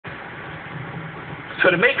So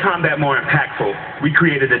to make combat more impactful, we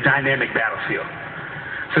created a dynamic battlefield.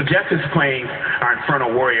 So Jeff is playing our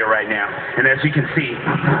Infernal Warrior right now, and as you can see,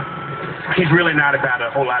 he's really not about a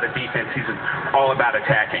whole lot of defense, he's all about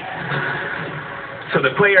attacking. So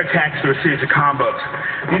the player attacks through a series of combos.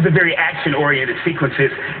 These are very action-oriented sequences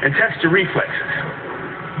and test your reflexes.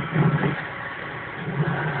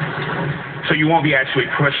 So you won't be actually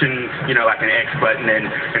pushing, like an X button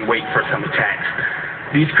and wait for some attacks.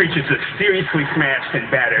 These creatures are seriously smashed and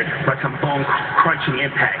battered by some bone-crunching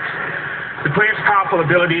impacts. The player's powerful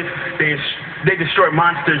abilities, they destroy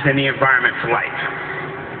monsters and the environment for life.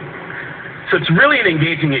 So it's really an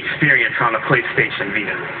engaging experience on the PlayStation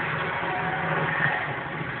Vita.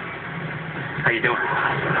 How you doing?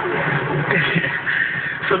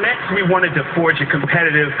 So next we wanted to forge a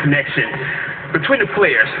competitive connection between the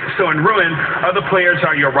players. So in Ruin, other players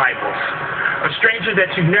are your rivals. A stranger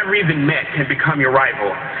that you've never even met can become your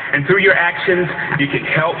rival. And through your actions, you can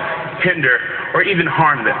help, hinder, or even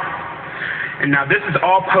harm them. And now this is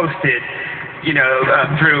all posted,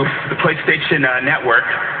 through the PlayStation Network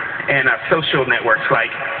and social networks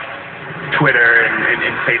like Twitter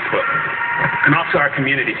and Facebook, and also our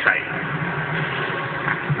community site.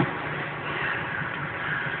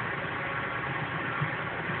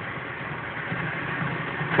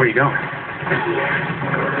 Where are you going?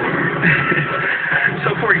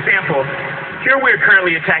 So for example, here we're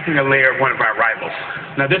currently attacking a lair of one of our rivals.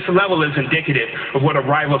 Now this level is indicative of what a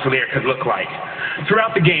rival's lair could look like.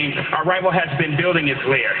 Throughout the game, our rival has been building his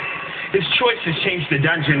lair. His choices change the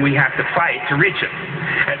dungeon we have to fight to reach him.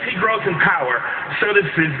 As he grows in power, so does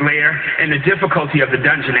his lair and the difficulty of the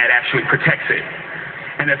dungeon that actually protects it.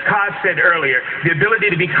 And as Kaz said earlier, the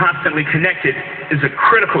ability to be constantly connected is a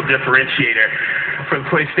critical differentiator for the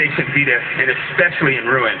PlayStation Vita, and especially in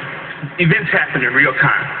Ruin. Events happen in real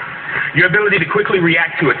time. Your ability to quickly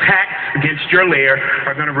react to attacks against your lair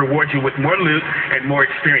are going to reward you with more loot and more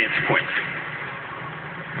experience points.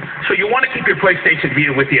 So you want to keep your PlayStation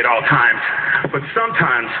Vita with you at all times, but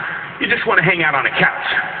sometimes you just want to hang out on a couch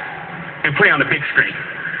and play on the big screen.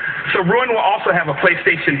 So Ruin will also have a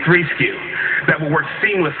PlayStation 3 SKU that will work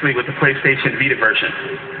seamlessly with the PlayStation Vita version.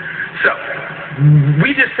 So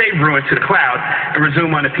we just save Ruin to the cloud and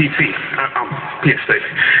resume on the PS3.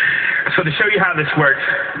 So to show you how this works,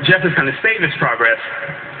 Jeff is going to save his progress,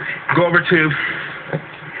 go over to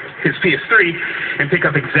his PS3, and pick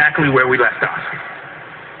up exactly where we left off.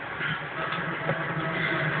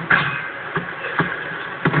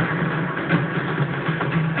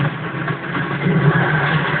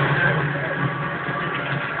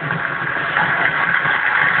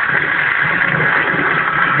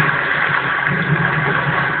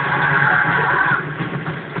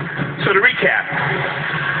 So to recap,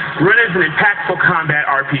 Ruin is an impactful combat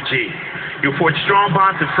RPG. You'll forge strong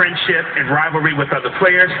bonds of friendship and rivalry with other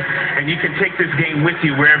players, and you can take this game with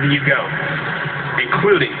you wherever you go,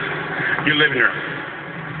 including your living room.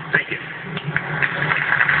 Thank you.